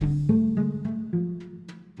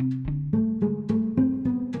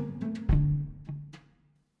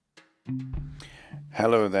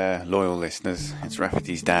Hello there, loyal listeners. It's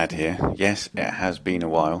Rafferty's dad here. Yes, it has been a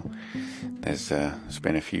while. There's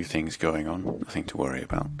been a few things going on, nothing to worry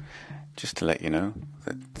about. Just to let you know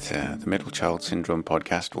that the Middle Child Syndrome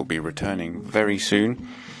podcast will be returning very soon.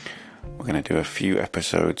 We're going to do a few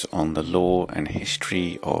episodes on the lore and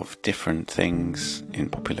history of different things in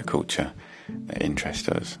popular culture that interest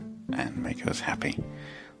us and make us happy.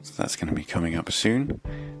 So that's going to be coming up soon.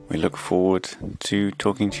 We look forward to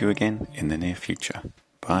talking to you again in the near future.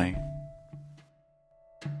 Bye.